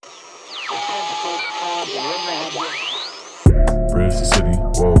Bridge the city,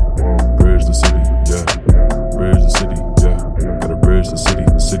 whoa. Bridge the city, yeah. Bridge the city, yeah. Gotta bridge the city.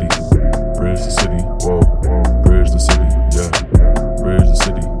 Bridge the city, whoa. Bridge the city, yeah. Bridge the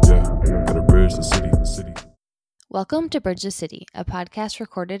city, yeah. Gotta bridge the city. Welcome to Bridge the City, a podcast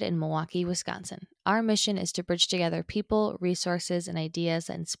recorded in Milwaukee, Wisconsin. Our mission is to bridge together people, resources, and ideas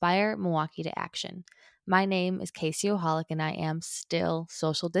that inspire Milwaukee to action. My name is Casey O'Hollick, and I am still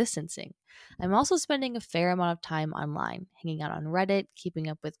social distancing. I'm also spending a fair amount of time online, hanging out on Reddit, keeping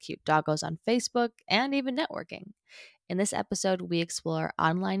up with cute doggos on Facebook, and even networking. In this episode, we explore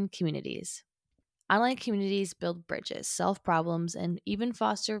online communities. Online communities build bridges, solve problems, and even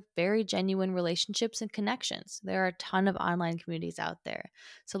foster very genuine relationships and connections. There are a ton of online communities out there.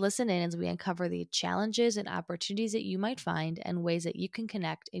 So listen in as we uncover the challenges and opportunities that you might find and ways that you can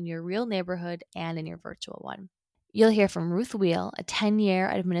connect in your real neighborhood and in your virtual one. You'll hear from Ruth Wheel, a 10-year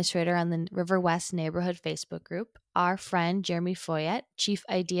administrator on the River West Neighborhood Facebook group, our friend Jeremy Foyette, Chief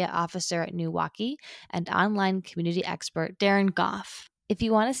Idea Officer at Milwaukee, and online community expert Darren Goff. If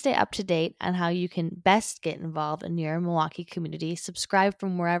you want to stay up to date on how you can best get involved in your Milwaukee community, subscribe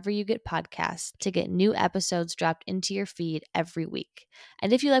from wherever you get podcasts to get new episodes dropped into your feed every week.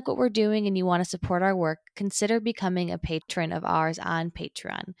 And if you like what we're doing and you want to support our work, consider becoming a patron of ours on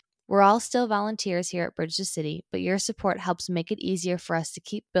Patreon. We're all still volunteers here at Bridge the City, but your support helps make it easier for us to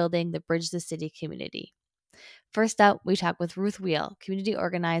keep building the Bridge the City community. First up, we talk with Ruth Wheel, community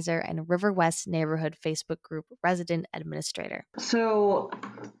organizer and River West Neighborhood Facebook group resident administrator. So,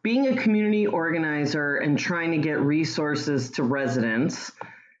 being a community organizer and trying to get resources to residents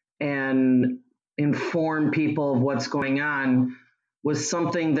and inform people of what's going on was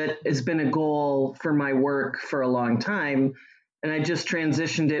something that has been a goal for my work for a long time. And I just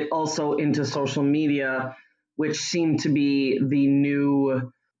transitioned it also into social media, which seemed to be the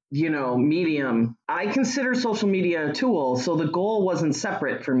new medium. I consider social media a tool, so the goal wasn't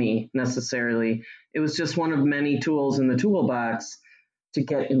separate for me necessarily. It was just one of many tools in the toolbox to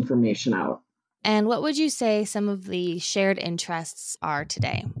get information out. And what would you say some of the shared interests are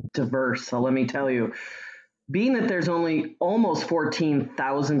today? Diverse, so let me tell you. Being that there's only almost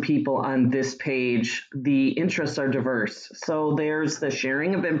 14,000 people on this page, the interests are diverse. So there's the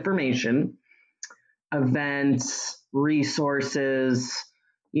sharing of information, events, resources,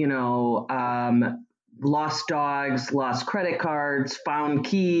 lost dogs, lost credit cards, found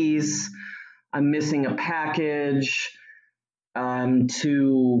keys, I'm missing a package,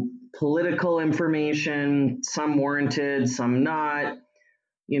 to political information, some warranted, some not.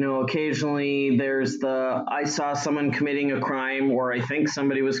 Occasionally there's I saw someone committing a crime, or I think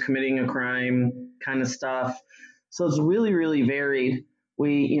somebody was committing a crime kind of stuff. So it's really, really varied.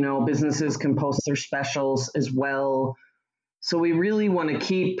 Businesses can post their specials as well. So we really want to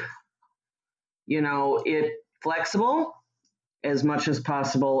keep, it flexible as much as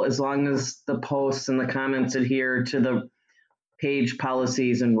possible, as long as the posts and the comments adhere to the page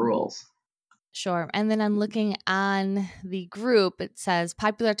policies and rules. Sure. And then I'm looking on the group, it says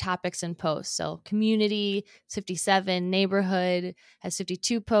popular topics and posts. So community, 57, neighborhood has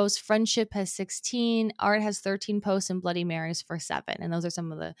 52 posts, friendship has 16, art has 13 posts, and Bloody Marys for 7. And those are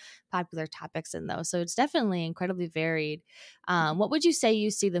some of the popular topics in those. So it's definitely incredibly varied. What would you say you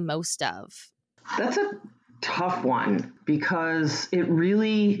see the most of? That's a tough one because it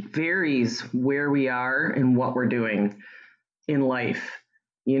really varies where we are and what we're doing in life.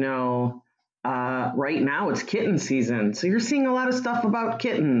 Right now it's kitten season. So you're seeing a lot of stuff about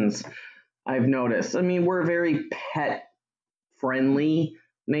kittens, I've noticed. We're a very pet friendly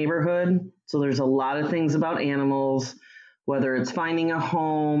neighborhood. So there's a lot of things about animals, whether it's finding a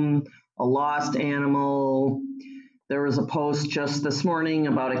home, a lost animal. There was a post just this morning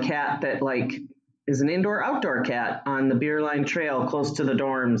about a cat that is an indoor-outdoor cat on the Beer Line Trail close to the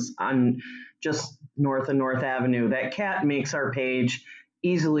dorms on just north of North Avenue. That cat makes our page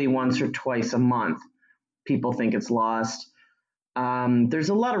easily once or twice a month. People think it's lost. There's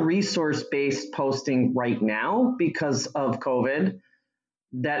a lot of resource-based posting right now because of COVID.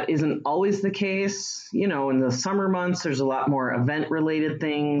 That isn't always the case. In the summer months, there's a lot more event-related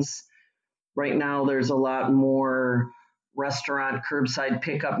things. Right now, there's a lot more restaurant curbside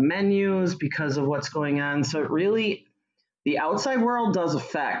pickup menus because of what's going on. So the outside world does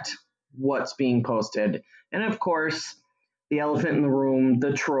affect what's being posted. And of course, the elephant in the room,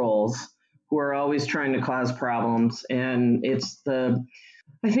 the trolls, who are always trying to cause problems. And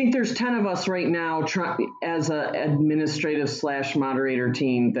I think there's 10 of us right now as an administrative / moderator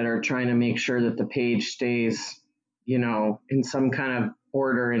team that are trying to make sure that the page stays, in some kind of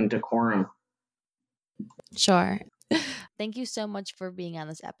order and decorum. Sure. Thank you so much for being on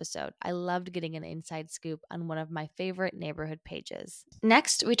this episode. I loved getting an inside scoop on one of my favorite neighborhood pages.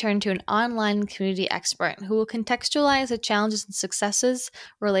 Next, we turn to an online community expert who will contextualize the challenges and successes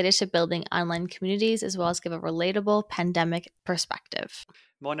related to building online communities, as well as give a relatable pandemic perspective.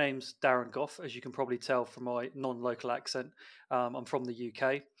 My name's Darren Goff, as you can probably tell from my non-local accent. I'm from the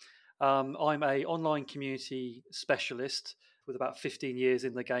UK. I'm a online community specialist with about 15 years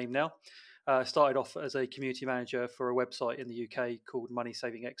in the game now. Started off as a community manager for a website in the UK called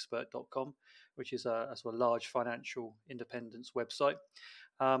moneysavingexpert.com, which is a sort of large financial independence website.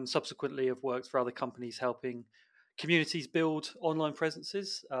 Subsequently, I've worked for other companies helping communities build online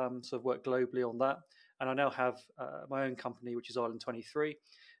presences. So I've worked globally on that. And I now have my own company, which is Island 23.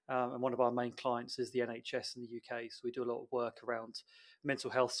 And one of our main clients is the NHS in the UK. So we do a lot of work around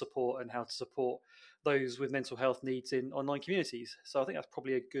mental health support and how to support those with mental health needs in online communities. So I think that's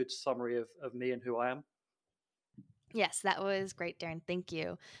probably a good summary of me and who I am. Yes, that was great, Darren. Thank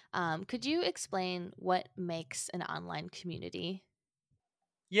you. Could you explain what makes an online community?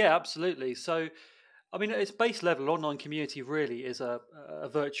 Yeah, absolutely. So I mean, at its base level, online community really is a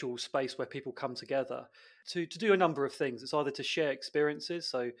virtual space where people come together to do a number of things. It's either to share experiences,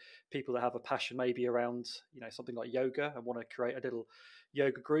 so people that have a passion maybe around something like yoga and want to create a little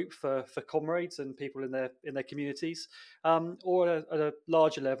yoga group for comrades and people in their communities, or at a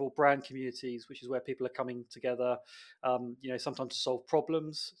larger level, brand communities, which is where people are coming together, sometimes to solve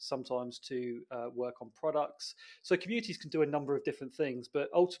problems, sometimes to work on products. So communities can do a number of different things, but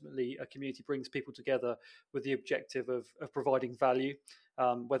ultimately a community brings people together with the objective of providing value,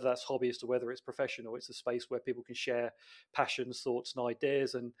 whether that's hobbyist or whether it's professional. It's a space where people can share passions, thoughts, and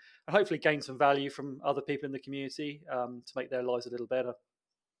ideas, and hopefully gain some value from other people in the community to make their lives a little better.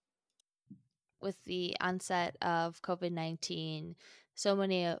 With the onset of COVID-19, so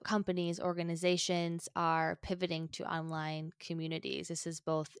many companies, organizations are pivoting to online communities. This is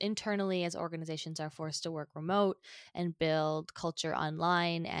both internally as organizations are forced to work remote and build culture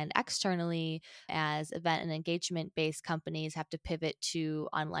online, and externally as event and engagement-based companies have to pivot to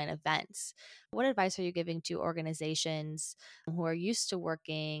online events. What advice are you giving to organizations who are used to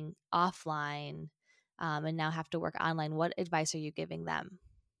working offline and now have to work online? What advice are you giving them?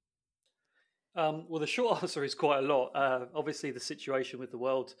 Well, the short answer is quite a lot. Obviously, the situation with the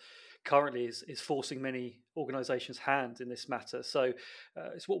world currently is forcing many organisations' hand in this matter. So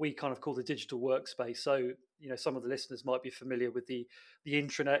it's what we kind of call the digital workspace. So some of the listeners might be familiar with the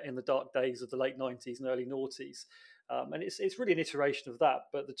intranet in the dark days of the late 90s and early noughties, and it's really an iteration of that.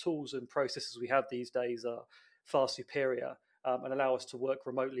 But the tools and processes we have these days are far superior and allow us to work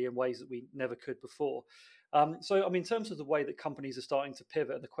remotely in ways that we never could before. So, I mean, in terms of the way that companies are starting to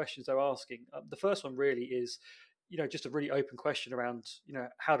pivot and the questions they're asking, the first one really is, just a really open question around,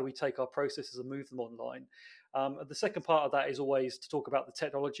 how do we take our processes and move them online? The second part of that is always to talk about the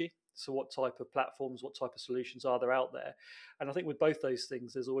technology. So what type of platforms, what type of solutions are there out there? And I think with both those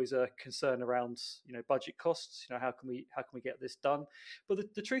things, there's always a concern around, budget costs. How can we get this done?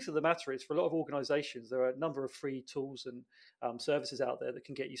 But the truth of the matter is, for a lot of organisations, there are a number of free tools and services out there that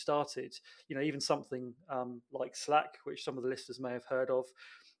can get you started. Even something like Slack, which some of the listeners may have heard of.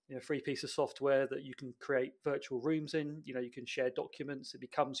 Free piece of software that you can create virtual rooms in. You can share documents. It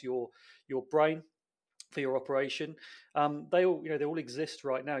becomes your brain for your operation. They all exist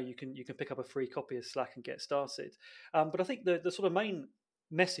right now. You can pick up a free copy of Slack and get started. But I think the sort of main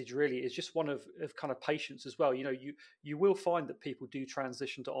message really is just one of kind of patience as well. You will find that people do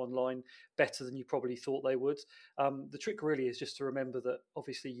transition to online better than you probably thought they would. The trick really is just to remember that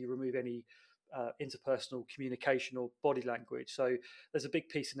obviously you remove any interpersonal communication or body language. So there's a big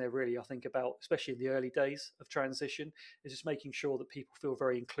piece in there really, I think, about, especially in the early days of transition, is just making sure that people feel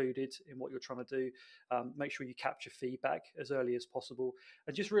very included in what you're trying to do. Make sure you capture feedback as early as possible,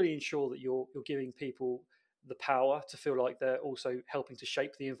 and just really ensure that you're giving people the power to feel like they're also helping to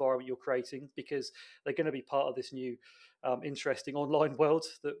shape the environment you're creating, because they're going to be part of this new interesting online world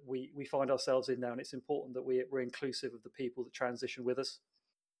that we find ourselves in now. And it's important that we're inclusive of the people that transition with us.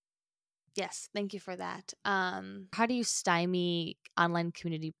 Yes, thank you for that. How do you stymie online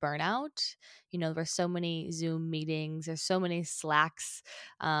community burnout? There's so many Zoom meetings, there's so many Slacks.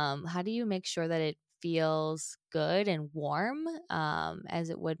 How do you make sure that it feels good and warm as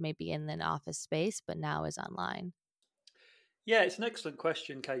it would maybe in an office space, but now is online? Yeah, it's an excellent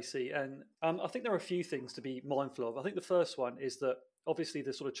question, Casey. And I think there are a few things to be mindful of. I think the first one is that obviously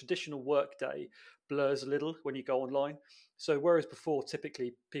the sort of traditional work day blurs a little when you go online. So whereas before,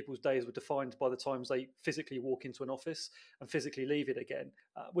 typically people's days were defined by the times they physically walk into an office and physically leave it again,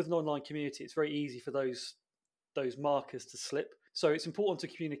 with an online community, it's very easy for those markers to slip. So it's important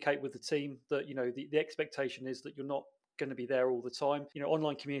to communicate with the team that the expectation is that you're not going to be there all the time.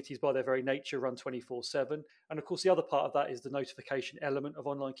 Online communities by their very nature run 24/7. And of course, the other part of that is the notification element of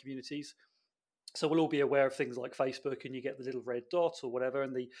online communities. So we'll all be aware of things like Facebook, and you get the little red dot or whatever,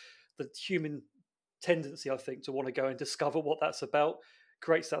 and the human tendency, I think, to want to go and discover what that's about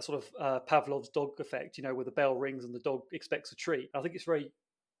creates that sort of Pavlov's dog effect, where the bell rings and the dog expects a treat. I think it's very,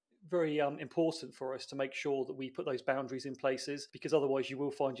 very important for us to make sure that we put those boundaries in places, because otherwise you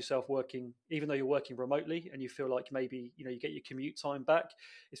will find yourself working, even though you're working remotely and you feel like maybe you get your commute time back,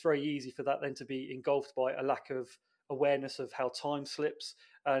 it's very easy for that then to be engulfed by a lack of awareness of how time slips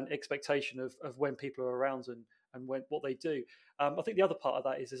and expectation of when people are around and what they do. I think the other part of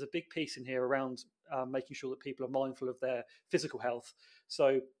that is there's a big piece in here around making sure that people are mindful of their physical health.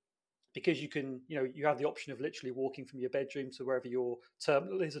 So because you have the option of literally walking from your bedroom to wherever your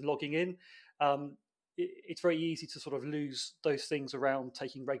terminal is and logging in, it's very easy to sort of lose those things around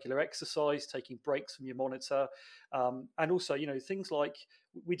taking regular exercise, taking breaks from your monitor, and also things like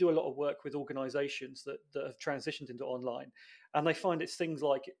we do a lot of work with organizations that have transitioned into online, and they find it's things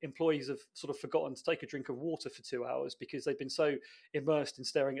like employees have sort of forgotten to take a drink of water for 2 hours because they've been so immersed in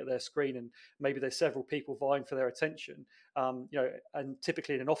staring at their screen, and maybe there's several people vying for their attention, and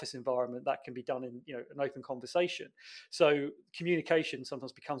typically in an office environment that can be done in an open conversation. So communication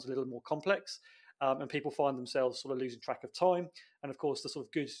sometimes becomes a little more complex. And people find themselves sort of losing track of time. And of course, the sort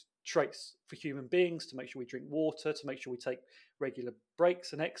of good traits for human beings to make sure we drink water, to make sure we take regular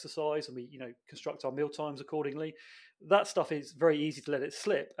breaks and exercise, and we construct our meal times accordingly. That stuff is very easy to let it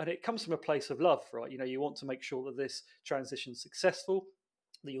slip, and it comes from a place of love, right? You want to make sure that this transition is successful,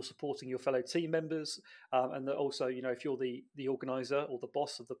 that you're supporting your fellow team members, and that also, if you're the organizer or the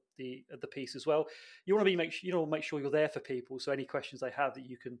boss of the piece as well, you want to make sure you're there for people. So any questions they have that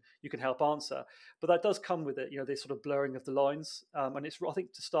you can help answer. But that does come with it, this sort of blurring of the lines. And I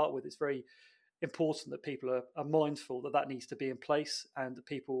think to start with, it's very important that people are mindful that needs to be in place, and that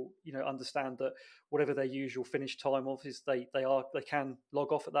people understand that whatever their usual finish time of is, they can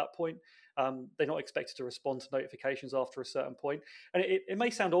log off at that point. They're not expected to respond to notifications after a certain point. And it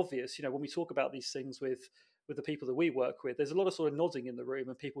may sound obvious, when we talk about these things with the people that we work with, there's a lot of sort of nodding in the room,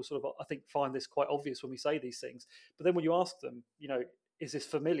 and people sort of, I think, find this quite obvious when we say these things. But then when you ask them, is this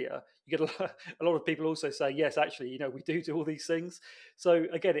familiar? You get a lot of people also say, yes, actually, we do all these things. So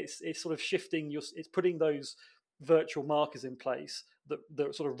again, it's sort of shifting it's putting those virtual markers in place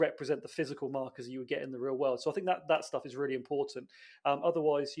that sort of represent the physical markers you would get in the real world. So I think that stuff is really important.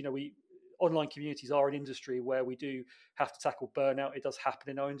 Otherwise, online communities are an industry where we do have to tackle burnout. It does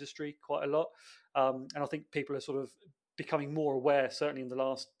happen in our industry quite a lot. And I think people are sort of becoming more aware, certainly in the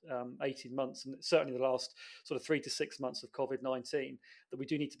last 18 months, and certainly the last sort of 3 to 6 months of COVID-19, that we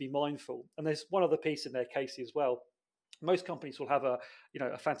do need to be mindful. And there's one other piece in there, Casey, as well. Most companies will have a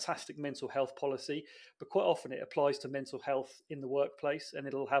fantastic mental health policy, but quite often it applies to mental health in the workplace, and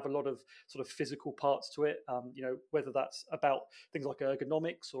it'll have a lot of sort of physical parts to it. Whether that's about things like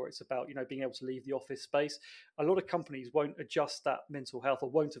ergonomics, or it's about being able to leave the office space. A lot of companies won't adjust that mental health, or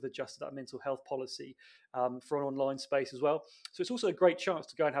won't have adjusted that mental health policy for an online space as well. So it's also a great chance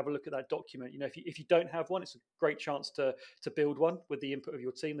to go and have a look at that document. If you don't have one, it's a great chance to build one with the input of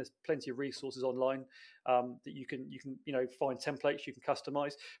your team. There's plenty of resources online that you can find templates you can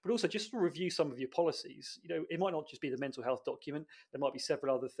customize, but also just to review some of your policies. It might not just be the mental health document. There might be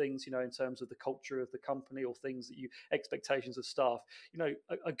several other things, in terms of the culture of the company, or things that expectations of staff.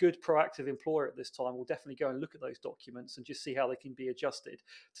 A good proactive employer at this time will definitely go and look at those documents and just see how they can be adjusted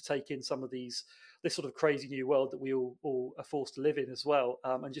to take in some of this sort of crazy new world that we all are forced to live in as well,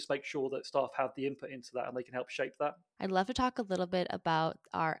 and just make sure that staff have the input into that and they can help shape that. I'd love to talk a little bit about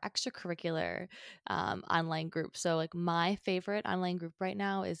our extracurricular online group. So like my favorite online group right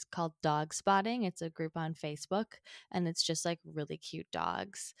now is called Dog Spotting. It's a group on Facebook, and it's just like really cute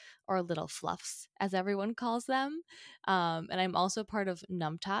dogs, or little fluffs as everyone calls them. And I'm also part of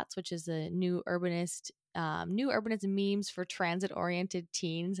Numtots, which is a new urbanist memes for transit-oriented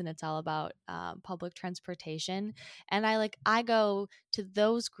teens, and it's all about public transportation. And I go to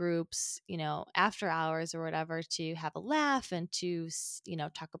those groups, after hours or whatever, to have a laugh and to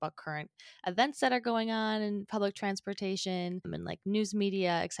talk about current events that are going on in public transportation and like news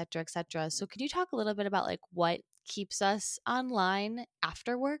media, et cetera, et cetera. So can you talk a little bit about like what keeps us online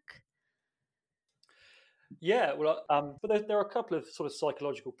after work? Yeah, well, but there are a couple of sort of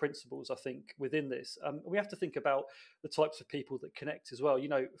psychological principles, I think, within this. We have to think about the types of people that connect as well.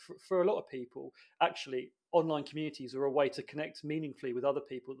 For a lot of people, actually, online communities are a way to connect meaningfully with other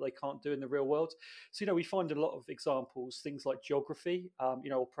people that they can't do in the real world. So, we find a lot of examples, things like geography,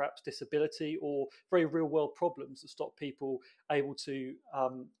 or perhaps disability, or very real world problems that stop people able to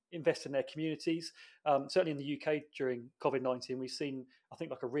invest in their communities. Certainly in the UK during COVID-19, we've seen, I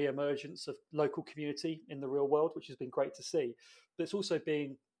think, like a re-emergence of local community in the real world, which has been great to see. But it's also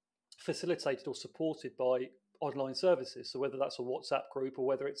being facilitated or supported by online services. So whether that's a WhatsApp group or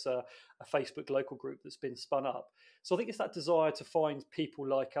whether it's a Facebook local group that's been spun up. So I think it's that desire to find people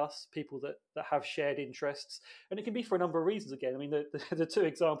like us, people that have shared interests. And it can be for a number of reasons again. I mean, the two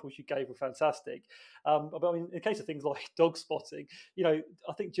examples you gave were fantastic. But I mean, in the case of things like dog spotting,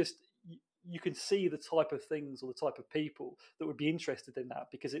 I think just you can see the type of things or the type of people that would be interested in that,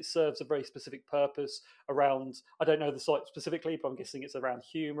 because it serves a very specific purpose around, I don't know the site specifically, but I'm guessing it's around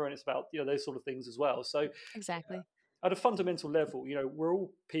humor and it's about, those sort of things as well. So Exactly. At a fundamental level, we're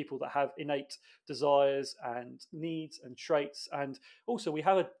all people that have innate desires and needs and traits. And also we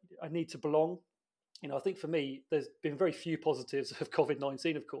have a need to belong. I think for me, there's been very few positives of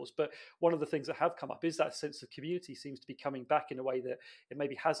COVID-19, of course, but one of the things that have come up is that sense of community seems to be coming back in a way that it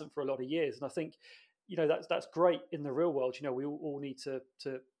maybe hasn't for a lot of years. And I think, that's great in the real world. We all need to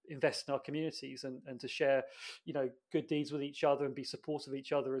invest in our communities and to share, good deeds with each other and be supportive of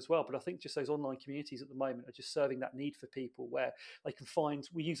each other as well. But I think just those online communities at the moment are just serving that need for people where they can find,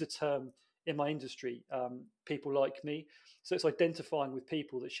 we use a term in my industry, people like me. So it's identifying with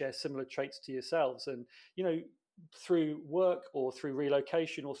people that share similar traits to yourselves. And, through work or through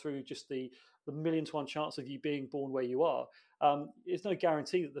relocation or through just the million to one chance of you being born where you are, there's no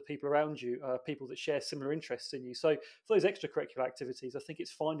guarantee that the people around you are people that share similar interests in you. So for those extracurricular activities, I think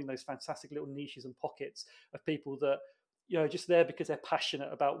it's finding those fantastic little niches and pockets of people that, just there because they're passionate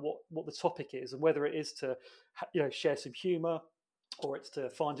about what the topic is, and whether it is to, share some humor, or it's to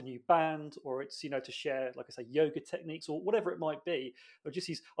find a new band, or it's, to share, like I say, yoga techniques, or whatever it might be. Or just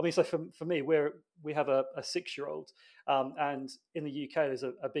these, so for me, we have a 6-year-old, and in the UK, there's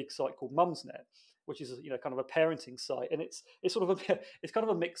a big site called Mumsnet, which is, kind of a parenting site. And it's sort of it's kind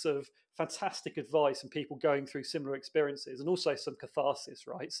of a mix of fantastic advice and people going through similar experiences, and also some catharsis,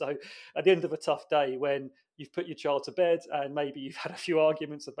 right? So at the end of a tough day, when you've put your child to bed and maybe you've had a few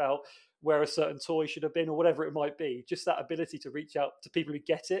arguments about where a certain toy should have been or whatever it might be, just that ability to reach out to people who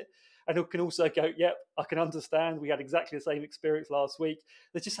get it and who can also go, yep, I can understand. We had exactly the same experience last week.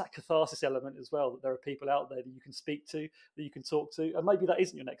 There's just that catharsis element as well, that there are people out there that you can speak to, that you can talk to. And maybe that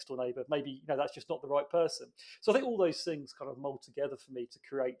isn't your next door neighbour. Maybe, that's just not the right person. So I think all those things kind of mold together for me to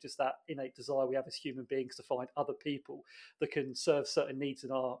create just that innate desire we have as human beings to find other people that can serve certain needs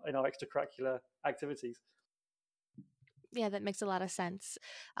in our extracurricular activities. Yeah, that makes a lot of sense.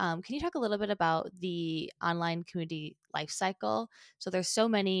 Can you talk a little bit about the online community life cycle? So there's so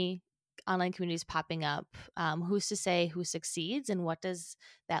many online communities popping up. Who's to say who succeeds, and what does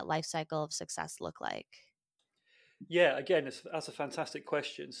that life cycle of success look like? Yeah, again, that's a fantastic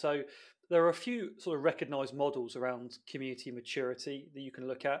question. So there are a few sort of recognized models around community maturity that you can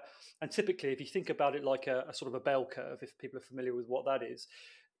look at. And typically, if you think about it like a sort of a bell curve, if people are familiar with what that is,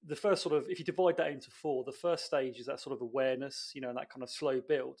 the first sort of, if you divide that into 4, the first stage is that sort of awareness, and that kind of slow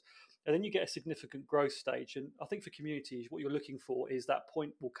build. And then you get a significant growth stage. And I think for communities, what you're looking for is that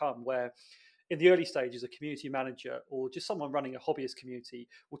point will come where in the early stages, a community manager or just someone running a hobbyist community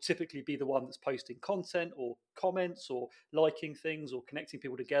will typically be the one that's posting content or comments or liking things or connecting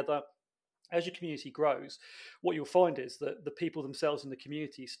people together. As your community grows, what you'll find is that the people themselves in the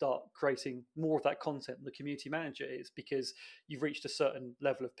community start creating more of that content than the community manager is, because you've reached a certain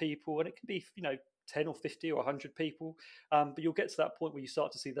level of people, and it can be, 10 or 50 or 100 people. But you'll get to that point where you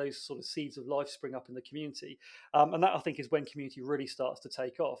start to see those sort of seeds of life spring up in the community. And that, I think, is when community really starts to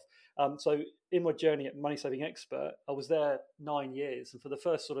take off. So in my journey at Money Saving Expert, I was there 9 years. And for the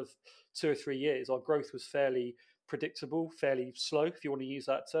first sort of 2 or 3 years, our growth was fairly predictable, fairly slow, if you want to use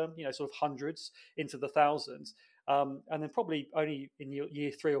that term, sort of hundreds into the thousands. And then probably only in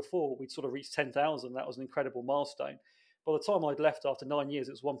year 3 or 4, we'd sort of reached 10,000. That was an incredible milestone. By the time I'd left after 9 years,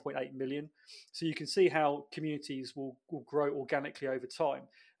 it was 1.8 million. So you can see how communities will grow organically over time.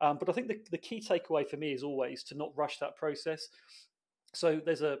 But I think the key takeaway for me is always to not rush that process. So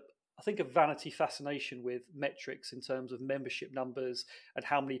there's a vanity fascination with metrics in terms of membership numbers and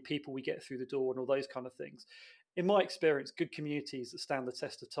how many people we get through the door and all those kind of things. In my experience, good communities that stand the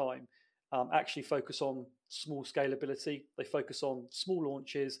test of time actually focus on small scalability. They focus on small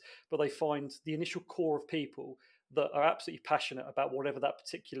launches, but they find the initial core of people that are absolutely passionate about whatever that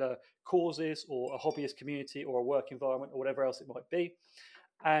particular cause is, or a hobbyist community or a work environment or whatever else it might be.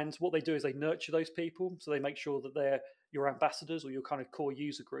 And what they do is they nurture those people. So they make sure that they're your ambassadors or your kind of core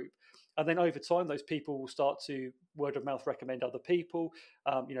user group. And then over time, those people will start to word of mouth recommend other people.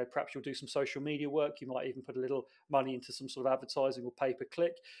 Perhaps you'll do some social media work. You might even put a little money into some sort of advertising or pay per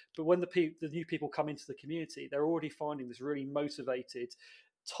click. But when the new people come into the community, they're already finding this really motivated,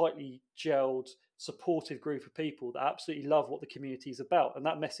 tightly gelled, supportive group of people that absolutely love what the community is about. And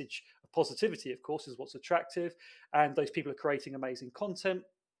that message of positivity, of course, is what's attractive. And those people are creating amazing content.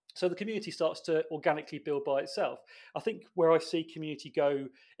 So the community starts to organically build by itself. I think where I see community go,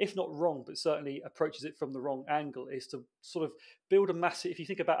 if not wrong, but certainly approaches it from the wrong angle, is to sort of build a massive, if you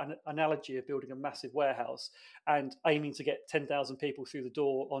think about an analogy of building a massive warehouse and aiming to get 10,000 people through the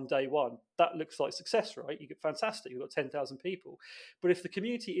door on day one, that looks like success, right? You get fantastic, you've got 10,000 people. But if the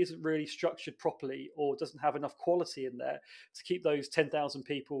community isn't really structured properly or doesn't have enough quality in there to keep those 10,000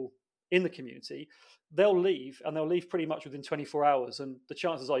 people in the community, they'll leave, and they'll leave pretty much within 24 hours. And the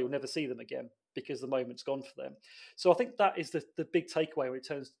chances are you'll never see them again because the moment's gone for them. So I think that is the big takeaway when it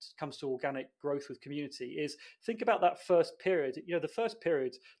comes to organic growth with community is think about that first period. The first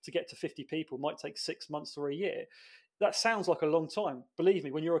period to get to 50 people might take 6 months or a year. That sounds like a long time. Believe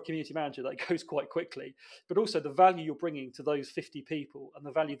me, when you're a community manager, that goes quite quickly. But also the value you're bringing to those 50 people and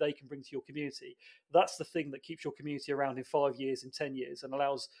the value they can bring to your community, that's the thing that keeps your community around in 5 years, in 10 years, and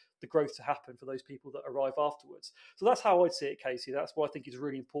allows the growth to happen for those people that arrive afterwards. So that's how I'd see it, Casey. That's why I think it's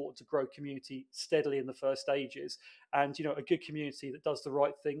really important to grow community steadily in the first stages. And, a good community that does the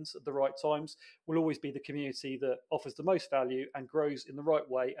right things at the right times will always be the community that offers the most value and grows in the right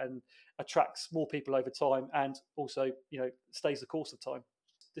way and attracts more people over time and also, stays the course of time.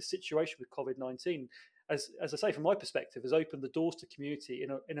 This situation with COVID-19, as I say, from my perspective, has opened the doors to community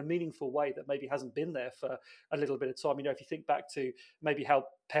in a meaningful way that maybe hasn't been there for a little bit of time. If you think back to maybe how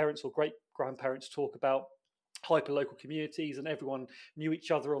parents or great grandparents talk about hyper-local communities and everyone knew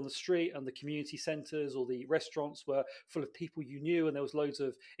each other on the street and the community centres or the restaurants were full of people you knew and there was loads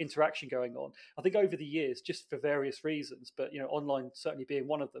of interaction going on. I think over the years, just for various reasons, but online certainly being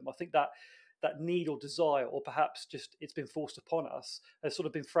one of them, I think that need or desire, or perhaps just it's been forced upon us, has sort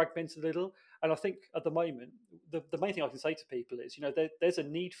of been fragmented a little. And I think at the moment, the main thing I can say to people is, there's a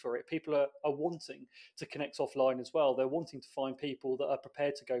need for it. People are wanting to connect offline as well. They're wanting to find people that are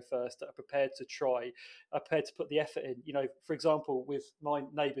prepared to go first, that are prepared to try, are prepared to put the effort in. For example, with my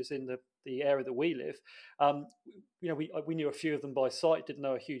neighbours in the area that we live, we knew a few of them by sight, didn't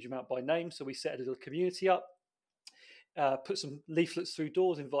know a huge amount by name. So we set a little community up. Put some leaflets through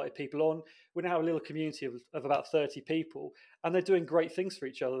doors, invited people on. We now have a little community of about 30 people, and they're doing great things for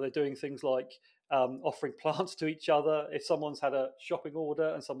each other. They're doing things like offering plants to each other. If someone's had a shopping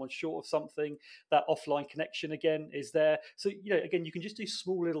order and someone's short of something, that offline connection again is there. So, again, you can just do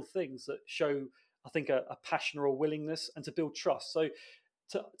small little things that show, I think, a passion or a willingness and to build trust. So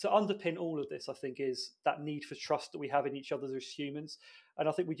to underpin all of this, I think, is that need for trust that we have in each other as humans. And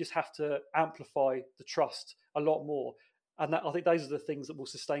I think we just have to amplify the trust a lot more. And I think those are the things that will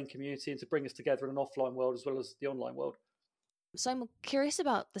sustain community and to bring us together in an offline world as well as the online world. So I'm curious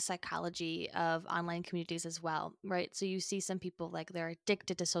about the psychology of online communities as well, right? So you see some people like they're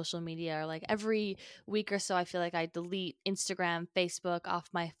addicted to social media, or like every week or so I feel like I delete Instagram, Facebook off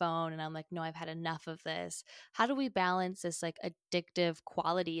my phone, and I'm like, no, I've had enough of this. How do we balance this like addictive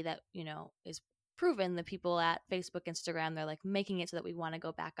quality that, is proven? The people at Facebook, Instagram, they're like making it so that we want to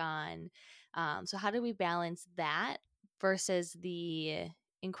go back on. So how do we balance that versus the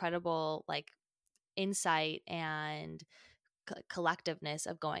incredible like insight and collectiveness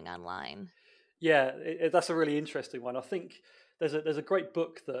of going online? Yeah, that's a really interesting one. I think there's a great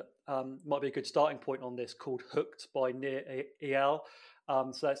book that might be a good starting point on this called Hooked by Nir Eyal.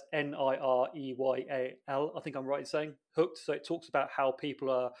 So that's Nireyal. I think I'm right in saying Hooked. So it talks about how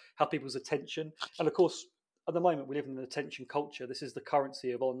people's attention, and of course, at the moment we live in an attention culture. This is the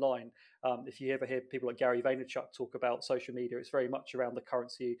currency of online. If you ever hear people like Gary Vaynerchuk talk about social media, it's very much around the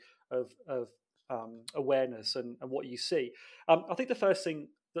currency of awareness and what you see. I think the first thing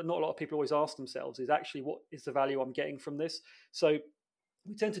that not a lot of people always ask themselves is actually, what is the value I'm getting from this? So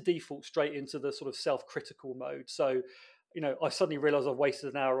we tend to default straight into the sort of self-critical mode. So, I suddenly realize I've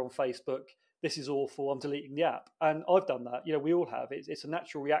wasted an hour on Facebook. This is awful. I'm deleting the app. And I've done that. We all have. It's a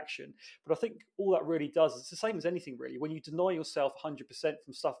natural reaction. But I think all that really does, it's the same as anything really. When you deny yourself 100%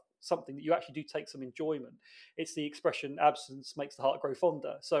 from something that you actually do take some enjoyment, it's the expression absence makes the heart grow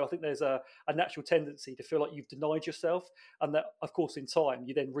fonder. So I think there's a natural tendency to feel like you've denied yourself, and that of course in time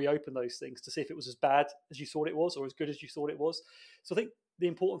you then reopen those things to see if it was as bad as you thought it was or as good as you thought it was. So I think the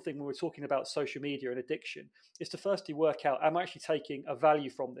important thing when we're talking about social media and addiction is to firstly work out, am I actually taking a value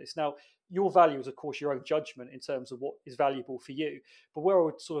from this? Now, your value is, of course, your own judgment in terms of what is valuable for you. But where I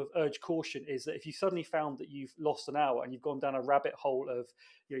would sort of urge caution is that if you suddenly found that you've lost an hour and you've gone down a rabbit hole of,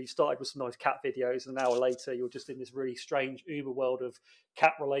 you started with some nice cat videos, and an hour later you're just in this really strange Uber world of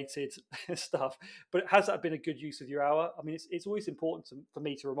cat-related stuff. But has that been a good use of your hour? I mean, it's always important for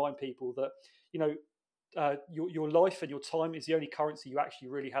me to remind people that, your life and your time is the only currency you actually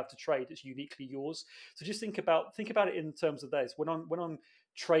really have to trade. It's uniquely yours. So just think about it in terms of this. When I'm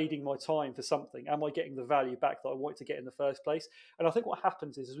trading my time for something, am I getting the value back that I wanted to get in the first place? And I think what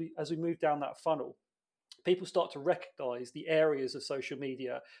happens is as we move down that funnel, people start to recognize the areas of social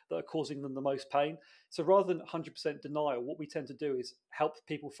media that are causing them the most pain. So rather than 100% denial, what we tend to do is help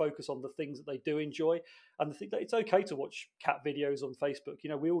people focus on the things that they do enjoy, and the thing that it's okay to watch cat videos on Facebook.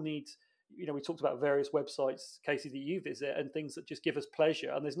 We all need. We talked about various websites, Casey, that you visit, and things that just give us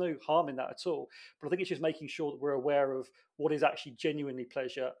pleasure, and there's no harm in that at all. But I think it's just making sure that we're aware of what is actually genuinely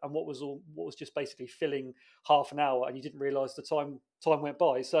pleasure and what was just basically filling half an hour, and you didn't realise the time went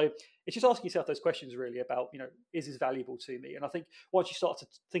by. So it's just asking yourself those questions really about, is this valuable to me? And I think once you start to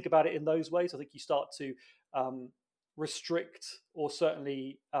think about it in those ways, I think you start to restrict or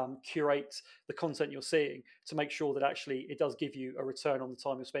certainly curate the content you're seeing to make sure that actually it does give you a return on the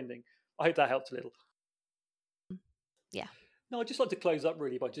time you're spending. I hope that helped a little. Yeah. No, I'd just like to close up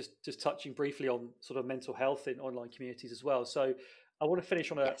really by just touching briefly on sort of mental health in online communities as well. So I want to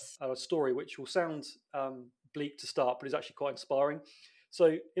finish on a story which will sound bleak to start, but is actually quite inspiring.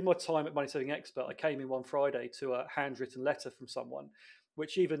 So in my time at Money Saving Expert, I came in one Friday to a handwritten letter from someone,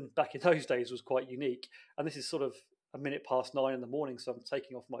 which even back in those days was quite unique. And this is sort of 9:01 in the morning, so I'm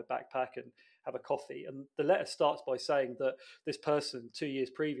taking off my backpack and have a coffee. And the letter starts by saying that this person 2 years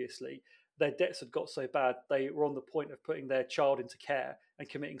previously, their debts had got so bad, they were on the point of putting their child into care and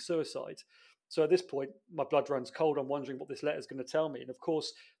committing suicide. So at this point, my blood runs cold. I'm wondering what this letter is going to tell me. And of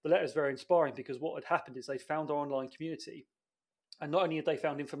course, the letter is very inspiring because what had happened is they found our online community. And not only had they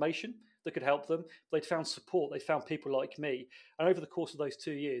found information that could help them, they'd found support. They found people like me. And over the course of those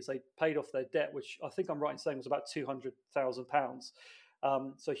 2 years, they paid off their debt, which I think I'm right in saying was about £200,000.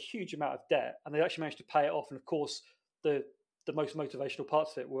 So a huge amount of debt. And they actually managed to pay it off. And of course, the most motivational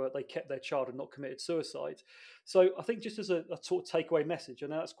parts of it were they kept their child and not committed suicide. So I think just as a sort of takeaway message, I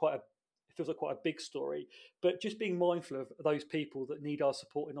know that's it feels like quite a big story, but just being mindful of those people that need our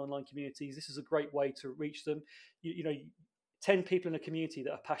support in online communities. This is a great way to reach them. 10 people in a community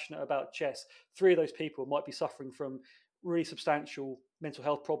that are passionate about chess, 3 of those people might be suffering from really substantial mental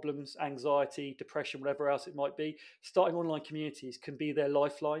health problems, anxiety, depression, whatever else it might be. Starting online communities can be their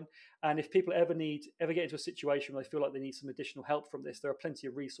lifeline. And if people ever get into a situation where they feel like they need some additional help from this, there are plenty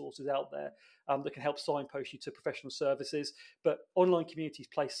of resources out there that can help signpost you to professional services. But online communities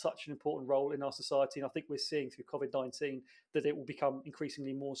play such an important role in our society. And I think we're seeing through COVID-19 that it will become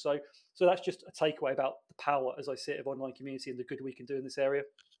increasingly more so. So that's just a takeaway about the power, as I see it, of online community and the good we can do in this area.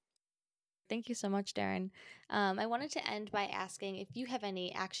 Thank you so much, Darren. I wanted to end by asking if you have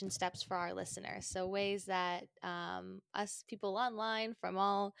any action steps for our listeners. So ways that us people online from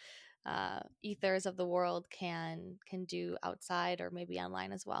all ethers of the world can do outside or maybe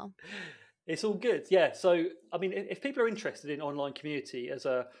online as well. It's all good. Yeah. So, I mean, if people are interested in online community as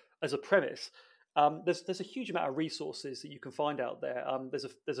a premise, there's a huge amount of resources that you can find out there.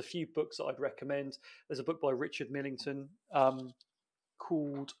 There's a few books that I'd recommend. There's a book by Richard Millington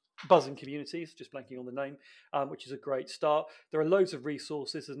called Buzzing Communities, just blanking on the name, which is a great start. There are loads of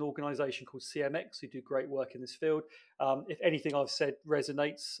resources. There's an organisation called CMX who do great work in this field. If anything I've said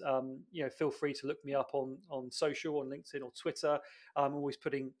resonates, feel free to look me up on social, on LinkedIn or Twitter. I'm always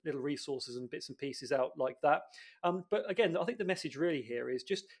putting little resources and bits and pieces out like that. But again, I think the message really here is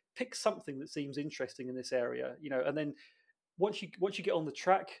just pick something that seems interesting in this area, and then once you get on the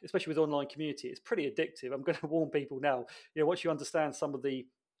track, especially with online community, it's pretty addictive. I'm going to warn people now. Once you understand some of the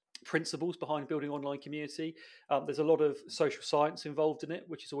principles behind building online community, there's a lot of social science involved in it,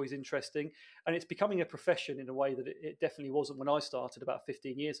 which is always interesting, and it's becoming a profession in a way that it definitely wasn't when I started about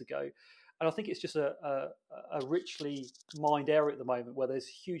 15 years ago. And I think it's just a richly mined area at the moment where there's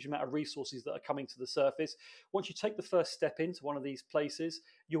a huge amount of resources that are coming to the surface. Once you take the first step into one of these places,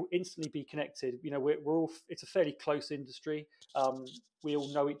 you'll instantly be connected. It's a fairly close industry. We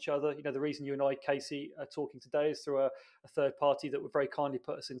all know each other. The reason you and I, Casey, are talking today is through a third party that would very kindly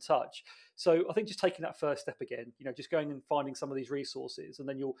put us in touch. So I think just taking that first step again, just going and finding some of these resources, and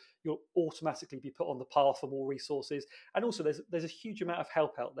then you'll automatically be put on the path for more resources. And also there's a huge amount of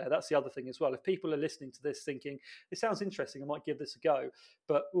help out there. That's the other thing as well. If people are listening to this thinking, it sounds interesting, I might give this a go,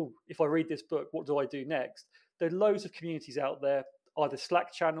 but if I read this book, what do I do next? There are loads of communities out there. either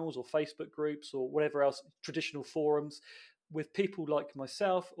Slack channels or Facebook groups or whatever else, traditional forums, with people like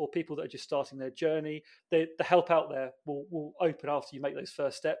myself or people that are just starting their journey. The help out there will open after you make those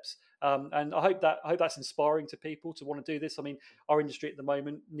first steps. And I hope that's inspiring to people to want to do this. I mean, our industry at the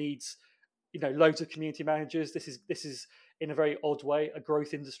moment needs, loads of community managers. This is in a very odd way a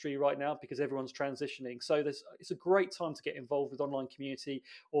growth industry right now because everyone's transitioning. So it's a great time to get involved with online community,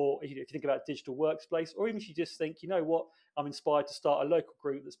 or if you think about digital workplace, or even if you just think, you know what, I'm inspired to start a local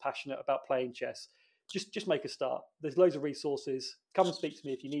group that's passionate about playing chess. Just make a start. There's loads of resources. Come and speak to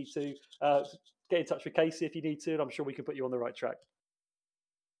me if you need to. Get in touch with Casey if you need to, and I'm sure we can put you on the right track.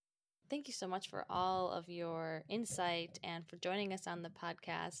 Thank you so much for all of your insight and for joining us on the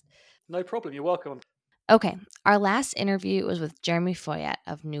podcast. No problem. You're welcome. Okay, our last interview was with Jeremy Foyat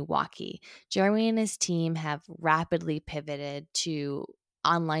of Newalkie. Jeremy and his team have rapidly pivoted to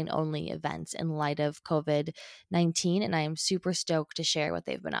online-only events in light of COVID-19, and I am super stoked to share what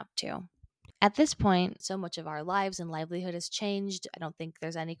they've been up to. At this point, so much of our lives and livelihood has changed. I don't think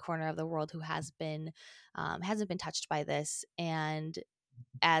there's any corner of the world who hasn't been touched by this. And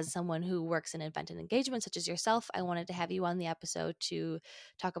as someone who works in event and engagement, such as yourself, I wanted to have you on the episode to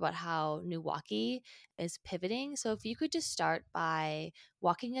talk about how Newalkie is pivoting. So if you could just start by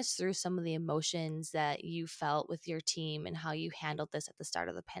walking us through some of the emotions that you felt with your team and how you handled this at the start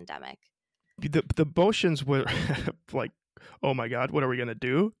of the pandemic. The emotions were like, oh my God, what are we going to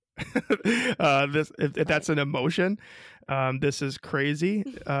do? If that's an emotion, this is crazy.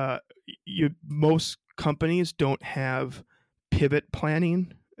 Most companies don't have pivot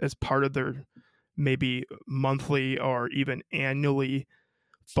planning as part of their maybe monthly or even annually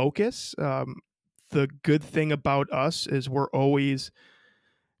focus. The good thing about us is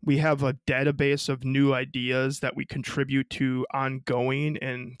we have a database of new ideas that we contribute to ongoing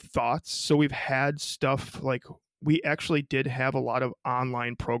and thoughts. So we've had stuff like, we actually did have a lot of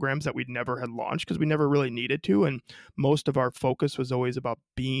online programs that we'd never had launched because we never really needed to. And most of our focus was always about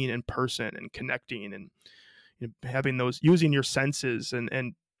being in person and connecting and having those, using your senses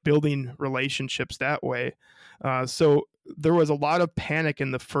and building relationships that way. So there was a lot of panic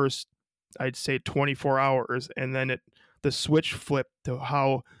in the first, I'd say 24 hours. And then the switch flipped to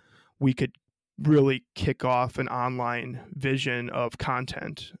how we could really kick off an online vision of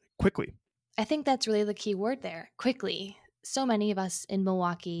content quickly. I think that's really the key word there, quickly. So many of us in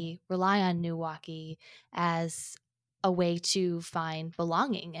Milwaukee rely on Newalkie as a way to find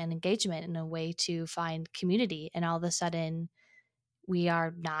belonging and engagement and a way to find community. And all of a sudden, we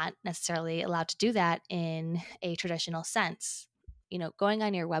are not necessarily allowed to do that in a traditional sense. Going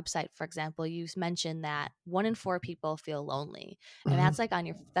on your website, for example, you mentioned that 1 in 4 people feel lonely, and that's like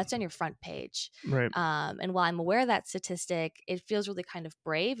that's on your front page. Right. And while I'm aware of that statistic, it feels really kind of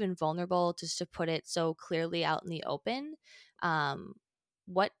brave and vulnerable just to put it so clearly out in the open.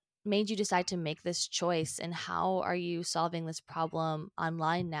 What made you decide to make this choice, and how are you solving this problem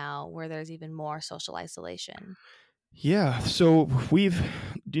online now where there's even more social isolation? Yeah, so we've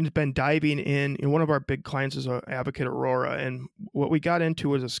been diving in. One of our big clients is Advocate Aurora, and what we got into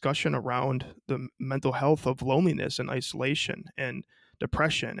was a discussion around the mental health of loneliness and isolation and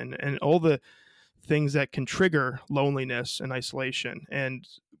depression and all the things that can trigger loneliness and isolation. And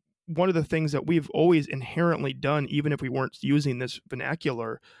one of the things that we've always inherently done, even if we weren't using this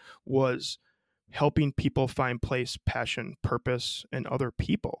vernacular, was helping people find place, passion, purpose, and other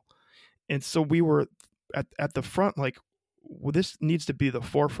people. And so we were at the front, like, well, this needs to be the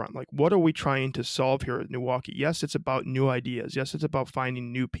forefront. Like, what are we trying to solve here at Newalkie? Yes, it's about new ideas. Yes, it's about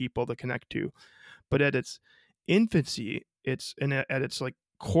finding new people to connect to. But at its infancy, at its like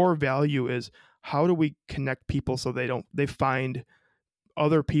core value is, how do we connect people so they find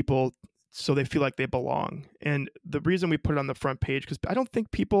other people so they feel like they belong? And the reason we put it on the front page, because I don't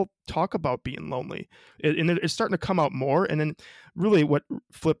think people talk about being lonely, and it's starting to come out more. And then really what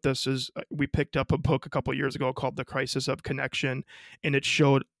flipped us is we picked up a book a couple of years ago called The Crisis of Connection, and it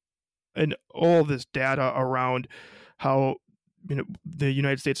showed all this data around how the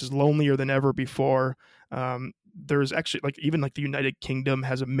United States is lonelier than ever before. There's actually even the United Kingdom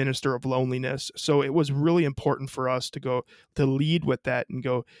has a minister of loneliness. So it was really important for us to lead with that and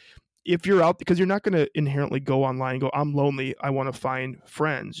go, if you're out, because you're not going to inherently go online and go, I'm lonely, I want to find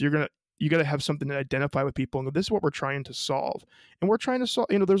friends. You got to have something to identify with people and go, this is what we're trying to solve. And we're trying to solve,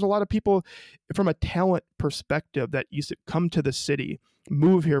 there's a lot of people from a talent perspective that used to come to the city,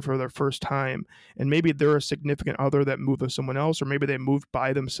 move here for their first time, and maybe they're a significant other that moved with someone else, or maybe they moved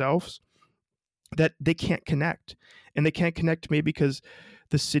by themselves. that they can't connect. And they can't connect maybe because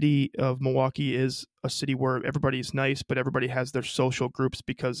the city of Milwaukee is a city where everybody's nice, but everybody has their social groups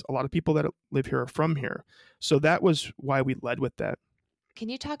because a lot of people that live here are from here. So that was why we led with that. Can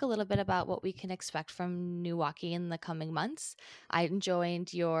you talk a little bit about what we can expect from Milwaukee in the coming months? I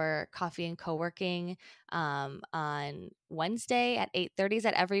joined your coffee and co-working on Wednesday at 8:30. Is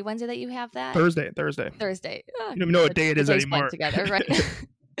that every Wednesday that you have that? Thursday. Oh, you don't even know what day it is anymore. Together, right?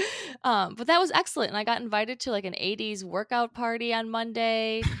 But that was excellent. And I got invited to like an 80s workout party on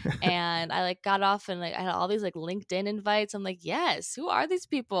Monday. And I like got off and like I had all these like LinkedIn invites. I'm like, yes, who are these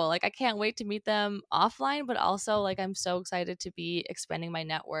people? Like, I can't wait to meet them offline, but also like I'm so excited to be expanding my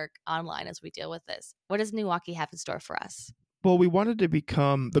network online as we deal with this. What does Milwaukee have in store for us? Well, we wanted to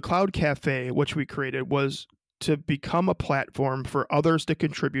become the Cloud Cafe, which we created was to become a platform for others to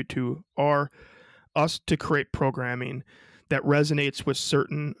contribute to, or us to create programming that resonates with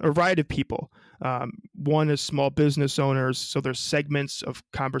a variety of people. One is small business owners. So there's segments of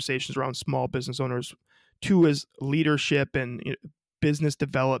conversations around small business owners. Two is leadership and business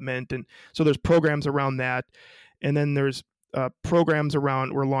development. And so there's programs around that. And then there's programs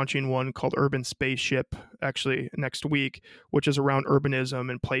around, we're launching one called Urban Spaceship actually next week, which is around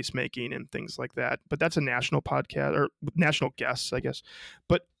urbanism and placemaking and things like that. But that's a national podcast or national guests, I guess.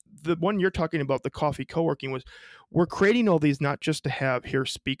 But the one you're talking about, the coffee co-working, was we're creating all these not just to hear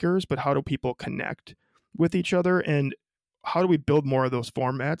speakers, but how do people connect with each other and how do we build more of those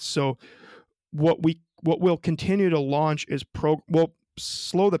formats? So what we'll continue to launch is we'll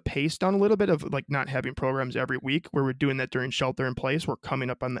slow the pace down a little bit of like not having programs every week where we're doing that during shelter in place. We're coming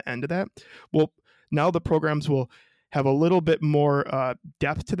up on the end of that. Well, now the programs will have a little bit more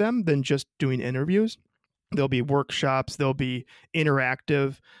depth to them than just doing interviews. There'll be workshops, there'll be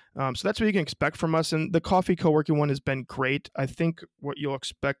interactive. So that's what you can expect from us. And the coffee co-working one has been great. I think what you'll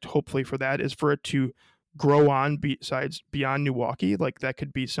expect hopefully for that is for it to grow on beyond Milwaukee. Like that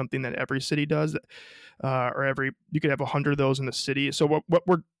could be something that every city does, you could have 100 of those in the city. So what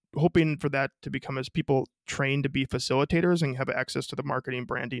we're hoping for that to become is people trained to be facilitators and have access to the marketing,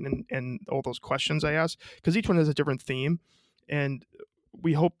 branding, and all those questions I ask, because each one has a different theme. And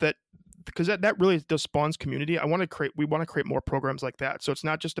we hope that because that really does spawns community. We want to create more programs like that. So it's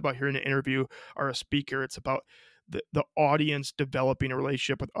not just about hearing an interview or a speaker. It's about the audience developing a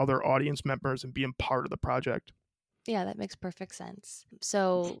relationship with other audience members and being part of the project. Yeah, that makes perfect sense.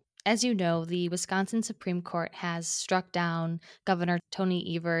 So as you know, the Wisconsin Supreme Court has struck down Governor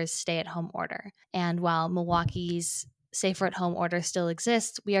Tony Evers' stay-at-home order. And while Milwaukee's safer-at-home order still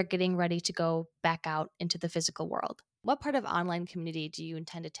exists, we are getting ready to go back out into the physical world. What part of online community do you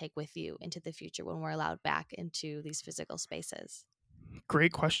intend to take with you into the future when we're allowed back into these physical spaces?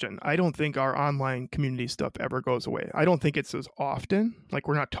 Great question. I don't think our online community stuff ever goes away. I don't think it's as often. Like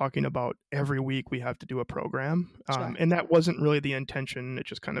we're not talking about every week we have to do a program. Sure. And that wasn't really the intention. It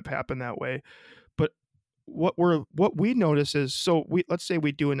just kind of happened that way. But what we notice is, so let's say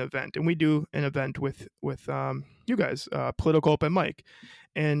we do an event, and we do an event with you guys, Political Open Mic,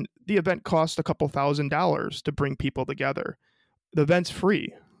 and the event costs a couple $1,000s to bring people together. The event's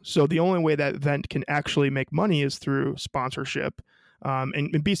free. So the only way that event can actually make money is through sponsorship.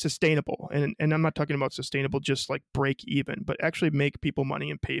 And be sustainable. And I'm not talking about sustainable just like break even, but actually make people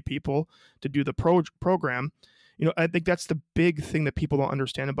money and pay people to do the program. I think that's the big thing that people don't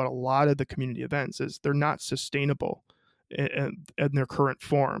understand about a lot of the community events is they're not sustainable in their current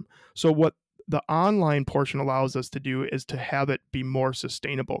form. So what the online portion allows us to do is to have it be more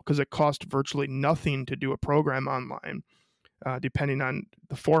sustainable because it costs virtually nothing to do a program online, depending on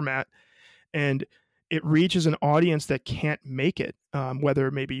the format. And it reaches an audience that can't make it, whether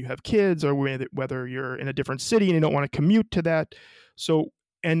maybe you have kids or whether you're in a different city and you don't want to commute to that. So,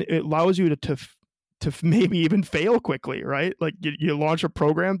 and it allows you to maybe even fail quickly, right? Like you launch a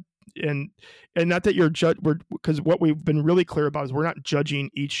program and not that you're because what we've been really clear about is we're not judging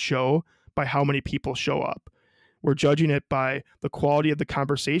each show by how many people show up. We're judging it by the quality of the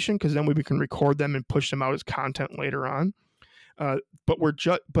conversation because then we can record them and push them out as content later on. But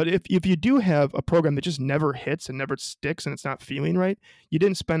if you do have a program that just never hits and never sticks and it's not feeling right, you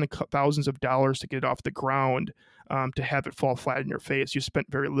didn't spend thousands of dollars to get it off the ground to have it fall flat in your face. You spent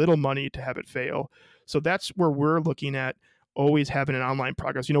very little money to have it fail. So that's where we're looking at always having an online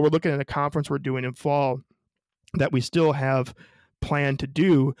progress. We're looking at a conference we're doing in fall that we still have planned to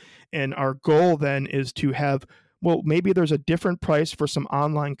do. And our goal then is to have, maybe there's a different price for some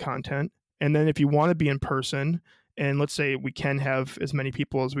online content. And then if you want to be in person, and let's say we can have as many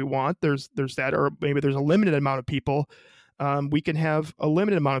people as we want, there's that, or maybe there's a limited amount of people. We can have a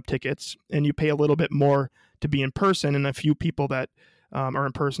limited amount of tickets and you pay a little bit more to be in person and a few people that are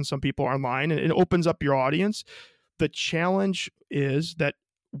in person, some people are online, and it opens up your audience. The challenge is that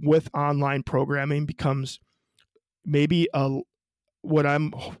with online programming becomes maybe what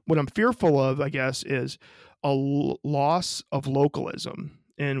I'm fearful of, I guess, is a loss of localism.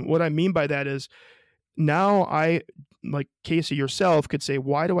 And what I mean by that is now I, like Casey yourself, could say,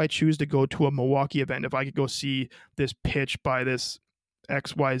 why do I choose to go to a Milwaukee event if I could go see this pitch by this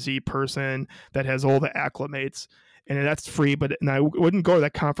XYZ person that has all the acclimates, and that's free, and I wouldn't go to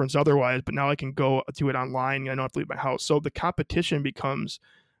that conference otherwise, but now I can go to it online. I don't have to leave my house. So the competition becomes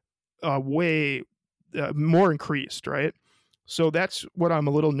way more increased, right? So that's what I'm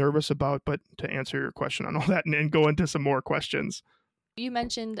a little nervous about. But to answer your question on all that and go into some more questions. You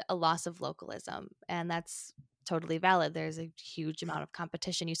mentioned a loss of localism, and that's totally valid. There's a huge amount of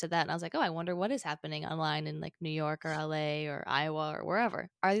competition. You said that, and I was like, oh, I wonder what is happening online in like New York or LA or Iowa or wherever.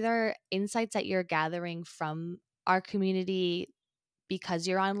 Are there insights that you're gathering from our community because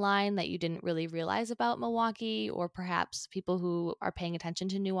you're online that you didn't really realize about Milwaukee, or perhaps people who are paying attention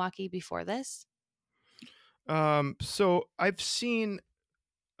to Milwaukee before this? So I've seen,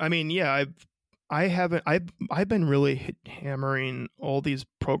 I mean, yeah, I've been really hammering all these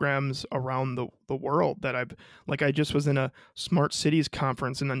programs around the world that I just was in a smart cities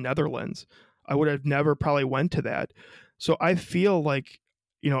conference in the Netherlands. I would have never probably went to that. So I feel like,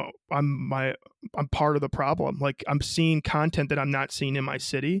 I'm part of the problem. Like I'm seeing content that I'm not seeing in my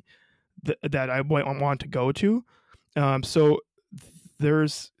city that I want to go to. So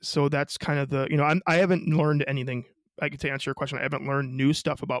that's kind of the, I haven't learned anything. To answer your question, I haven't learned new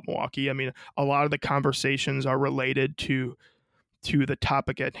stuff about Milwaukee. I mean, a lot of the conversations are related to the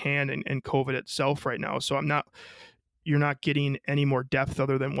topic at hand and COVID itself right now. So you're not getting any more depth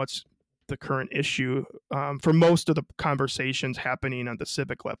other than what's the current issue for most of the conversations happening at the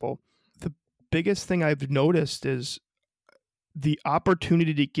civic level. The biggest thing I've noticed is the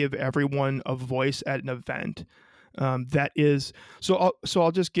opportunity to give everyone a voice at an event. That is, so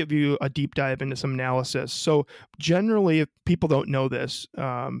I'll just give you a deep dive into some analysis. So generally, if people don't know this,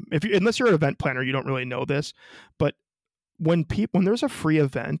 unless you're an event planner, you don't really know this, but when there's a free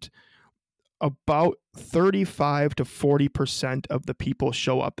event, about 35 to 40% of the people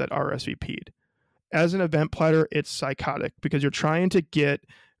show up that RSVP'd. As an event planner, it's psychotic because you're trying to get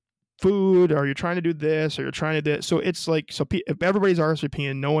food, or you're trying to do this, or you're trying to do this. So it's like, if everybody's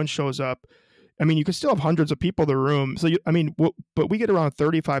RSVPing, no one shows up. I mean, you can still have hundreds of people in the room. So, but we get around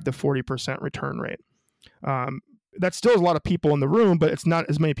 35 to 40% return rate. That still is a lot of people in the room, but it's not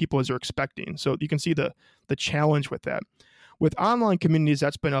as many people as you're expecting. So you can see the challenge with that. With online communities,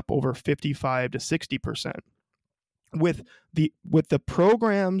 that's been up over 55 to 60%. With the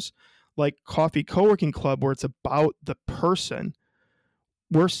programs like Coffee Co-working Club, where it's about the person,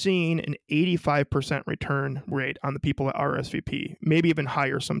 we're seeing an 85% return rate on the people at RSVP, maybe even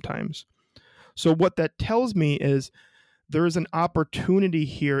higher sometimes. So what that tells me is there is an opportunity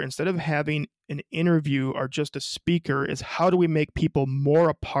here. Instead of having an interview or just a speaker, is how do we make people more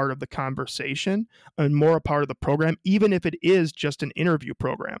a part of the conversation and more a part of the program, even if it is just an interview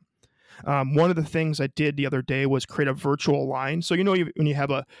program. One of the things I did the other day was create a virtual line. So, when you have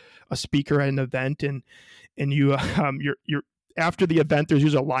a speaker at an event and you, you're after the event, there's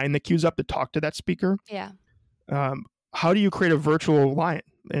usually a line that queues up to talk to that speaker. Yeah. How do you create a virtual line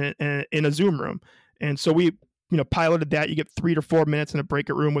in a Zoom room? And so we, piloted that. You get 3 to 4 minutes in a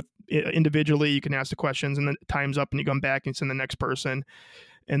breakout room with individually. You can ask the questions, and then time's up, and you come back and send the next person.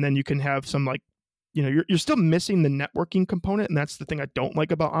 And then you can have some you're still missing the networking component, and that's the thing I don't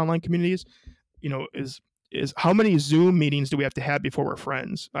like about online communities. Is how many Zoom meetings do we have to have before we're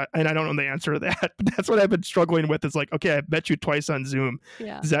friends? And I don't know the answer to that, but that's what I've been struggling with. Is like, okay, I met you twice on Zoom.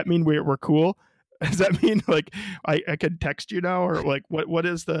 Yeah. Does that mean we're cool? Does that mean I could text you now, or what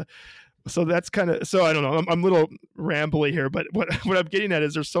is the? So that's kind of, so I don't know. I'm a little rambly here, but what I'm getting at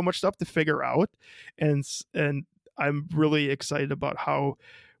is there's so much stuff to figure out, and I'm really excited about how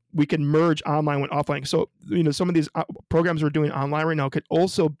we can merge online with offline. So, some of these programs we're doing online right now could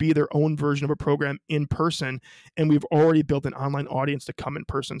also be their own version of a program in person. And we've already built an online audience to come in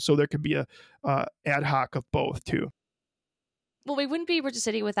person. So there could be a ad hoc of both too. Well, we wouldn't be Bridges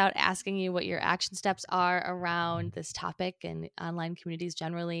City without asking you what your action steps are around this topic and online communities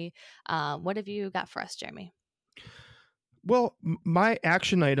generally. What have you got for us, Jeremy? Well, my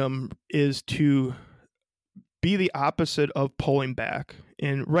action item is to be the opposite of pulling back.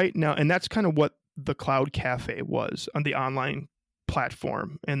 And right now, and that's kind of what the Cloud Cafe was on the online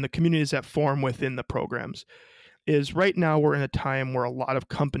platform and the communities that form within the programs, is right now we're in a time where a lot of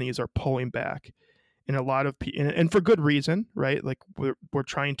companies are pulling back, and a lot of and for good reason, right? Like we're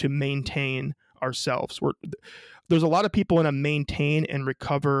trying to maintain ourselves. There's a lot of people in a maintain and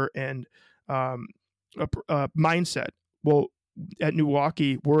recover and mindset. Well, at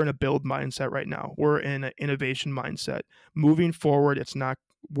Milwaukee, we're in a build mindset right now. We're in an innovation mindset. Moving forward,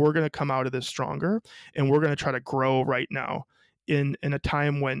 we're going to come out of this stronger, and we're going to try to grow right now in a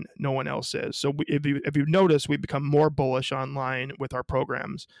time when no one else is. So if you notice, we've become more bullish online with our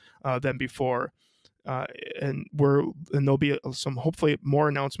programs than before. And there'll be some, hopefully, more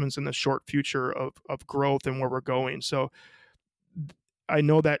announcements in the short future of growth and where we're going. So I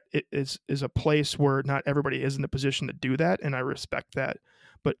know that it is a place where not everybody is in the position to do that, and I respect that.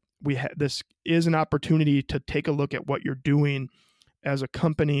 But this is an opportunity to take a look at what you're doing as a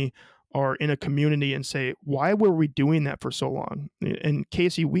company or in a community and say, why were we doing that for so long? And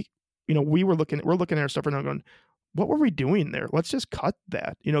Casey, we're looking at our stuff right now going, what were we doing there? Let's just cut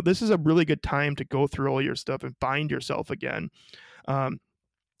that. This is a really good time to go through all your stuff and find yourself again.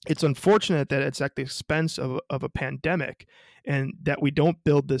 It's unfortunate that it's at the expense of a pandemic, and that we don't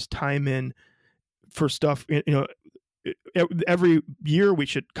build this time in for stuff. Every year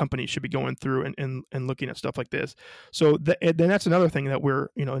companies should be going through and looking at stuff like this. So then that's another thing that we're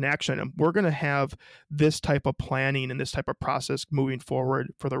in action, and we're going to have this type of planning and this type of process moving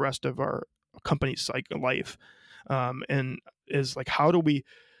forward for the rest of our company's life. And is like, how do we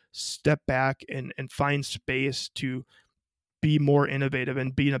step back and find space to be more innovative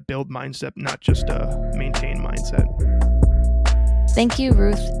and be in a build mindset, not just a maintain mindset. Thank you,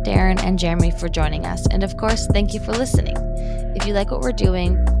 Ruth, Darren, and Jeremy for joining us. And of course, thank you for listening. If you like what we're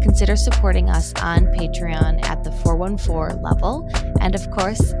doing, consider supporting us on Patreon at the 414 level. And of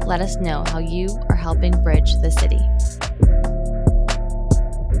course, let us know how you are helping bridge the city.